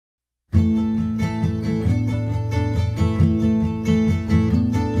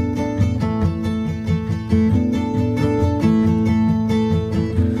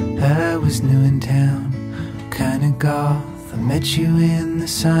met you in the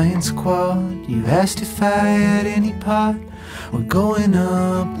science quad. You asked if I had any pot. We're going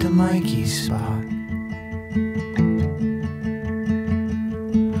up to Mikey's spot,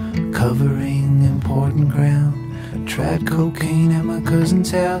 covering important ground. I tried cocaine at my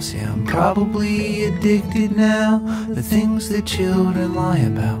cousin's house. Yeah, I'm probably addicted now. The things that children lie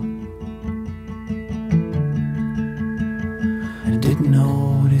about. I didn't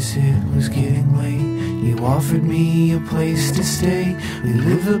notice it was getting late. You offered me a place to stay. We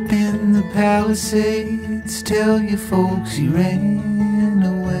live up in the palisades. Tell your folks you ran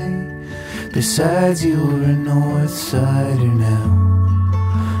away. Besides, you're a Northsider now.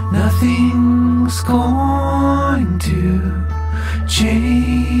 Nothing's going to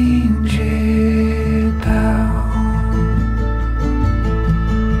change it, pal.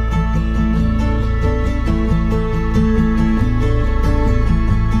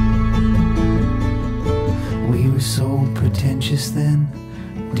 We were so pretentious then,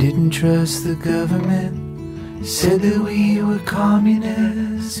 didn't trust the government. Said that we were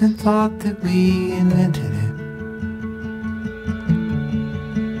communists and thought that we invented it.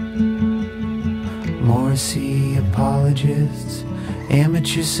 Morrissey apologists,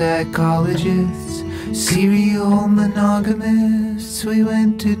 amateur psychologists, serial monogamists. We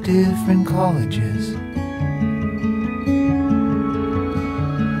went to different colleges,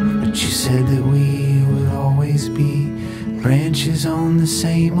 but you said that we would always be branches on the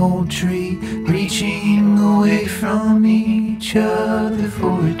same old tree, reaching away from each other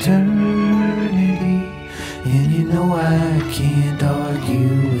for eternity. And you know I can't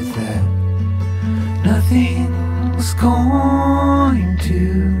argue with that. Nothing's going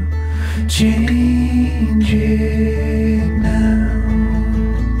to change it now.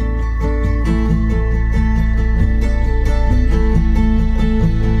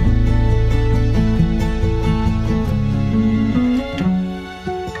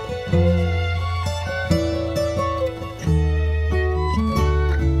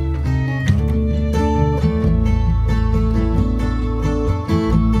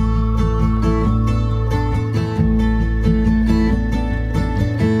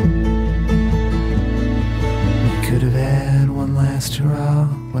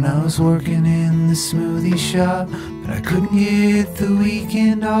 When I was working in the smoothie shop, but I couldn't get the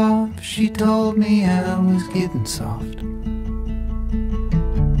weekend off. She told me I was getting soft.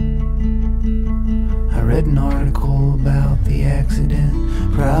 I read an article about the accident,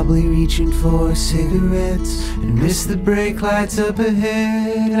 probably reaching for cigarettes, and missed the brake lights up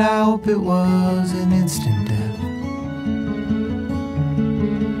ahead. I hope it was an instant death.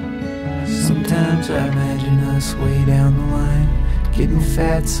 Sometimes I imagine us way down the line, getting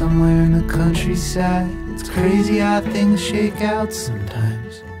fat somewhere in the countryside. It's crazy how things shake out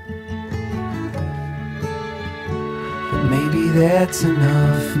sometimes, but maybe that's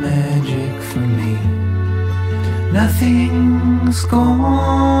enough magic for me. Nothing's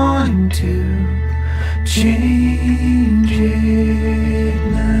going to change it